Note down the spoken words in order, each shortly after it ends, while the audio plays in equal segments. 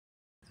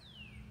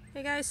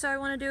Hey guys, so I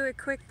want to do a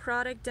quick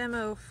product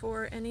demo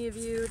for any of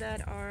you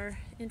that are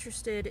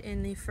interested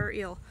in the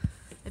Fur-Eel.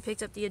 I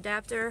picked up the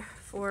adapter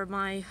for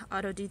my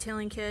auto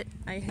detailing kit.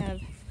 I have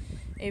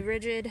a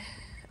rigid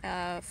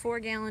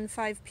 4-gallon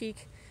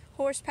 5-peak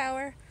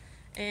horsepower,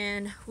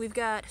 and we've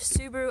got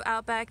Subaru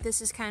Outback.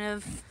 This is kind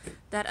of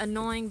that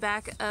annoying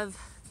back of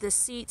the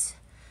seat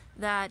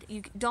that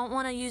you don't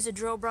want to use a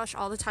drill brush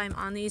all the time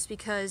on these,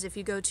 because if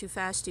you go too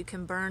fast you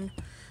can burn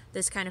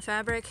this kind of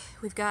fabric.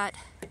 We've got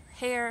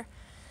hair,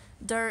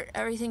 dirt,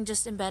 everything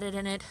just embedded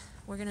in it.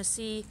 We're gonna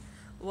see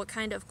what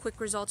kind of quick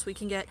results we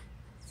can get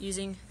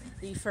using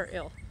the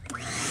Fur-Eel.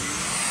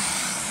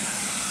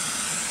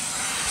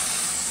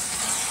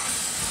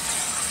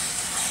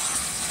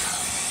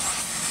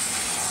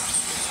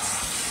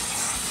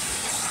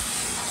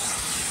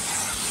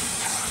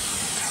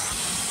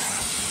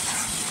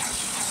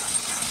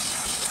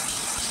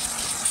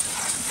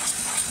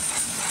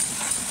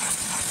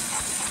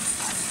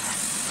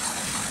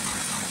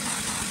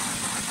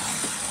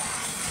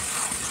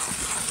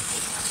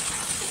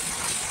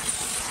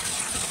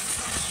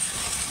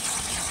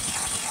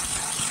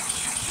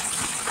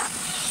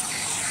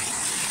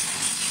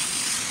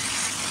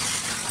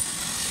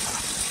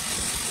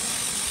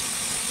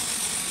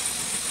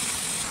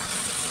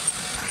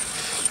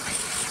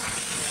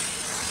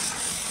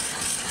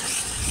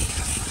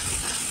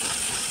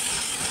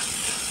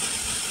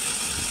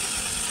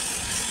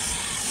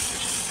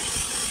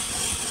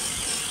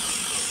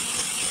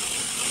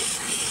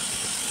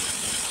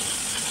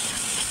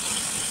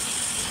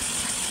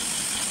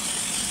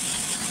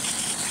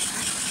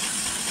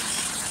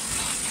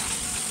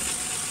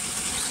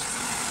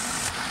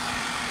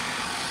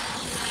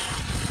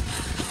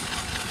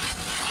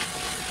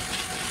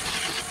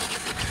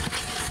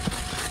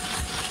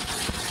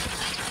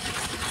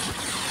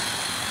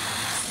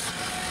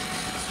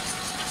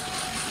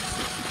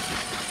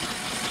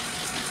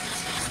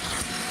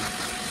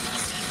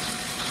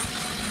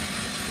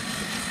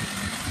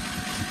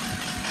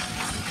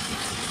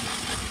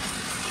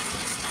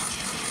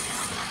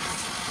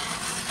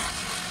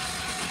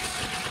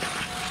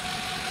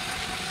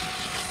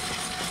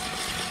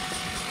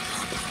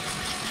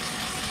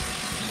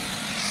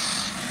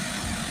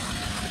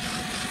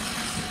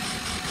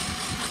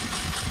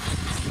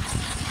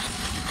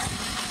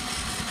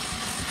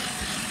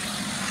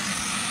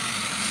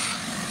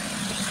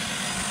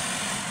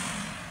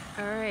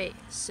 Alright,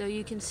 so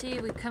you can see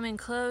we've come in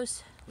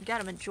close. We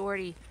got a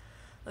majority.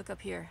 Look up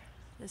here.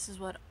 This is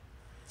what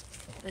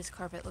this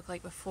carpet looked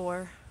like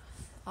before.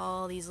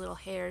 All these little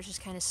hairs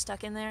just kind of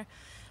stuck in there.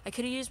 I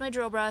could have used my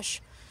drill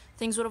brush.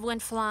 Things would have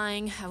went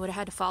flying. I would have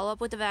had to follow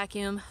up with the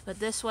vacuum, but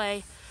this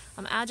way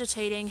I'm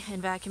agitating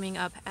and vacuuming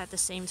up at the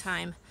same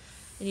time.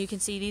 And you can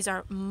see these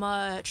are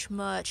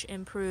much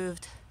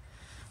improved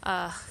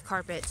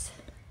carpets.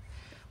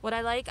 What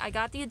I like, I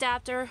got the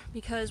adapter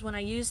because when I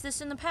used this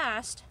in the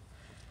past,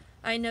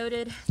 I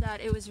noted that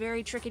it was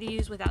very tricky to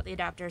use without the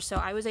adapter. So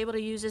I was able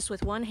to use this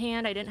with one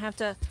hand. I didn't have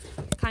to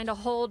kind of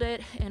hold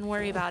it and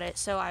worry about it.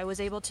 So I was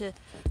able to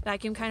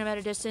vacuum kind of at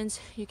a distance.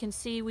 You can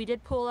see we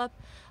did pull up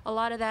a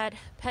lot of that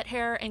pet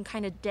hair and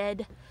kind of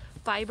dead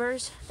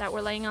fibers that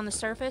were laying on the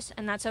surface,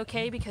 and that's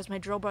okay because my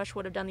drill brush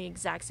would have done the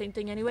exact same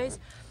thing anyways.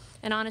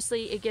 And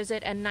honestly, it gives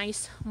it a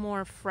nice,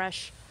 more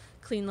fresh,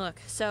 clean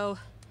look. So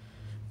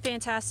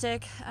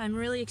fantastic. I'm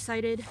really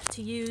excited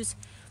to use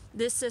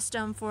this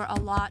system for a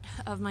lot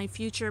of my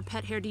future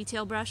pet hair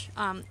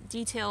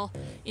detail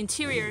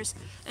interiors.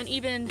 And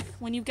even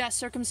when you've got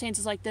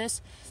circumstances like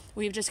this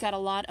where you've just got a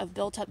lot of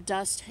built up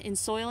dust and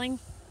soiling,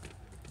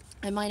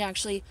 I might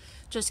actually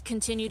just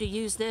continue to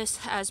use this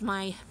as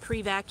my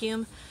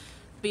pre-vacuum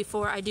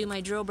before I do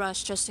my drill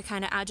brush, just to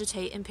kind of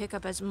agitate and pick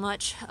up as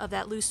much of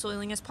that loose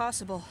soiling as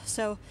possible.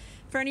 So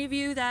for any of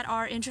you that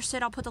are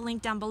interested, I'll put the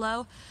link down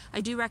below.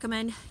 I do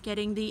recommend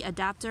getting the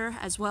adapter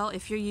as well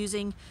if you're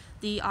using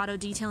the auto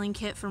detailing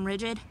kit from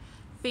Rigid.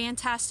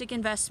 Fantastic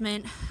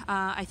investment.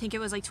 I think it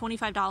was like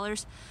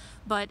 $25,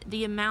 but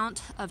the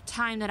amount of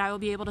time that I will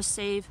be able to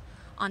save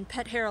on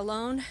pet hair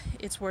alone,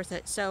 it's worth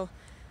it. So,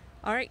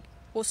 all right,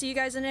 we'll see you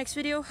guys in the next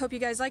video. Hope you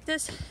guys like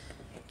this.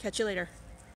 Catch you later.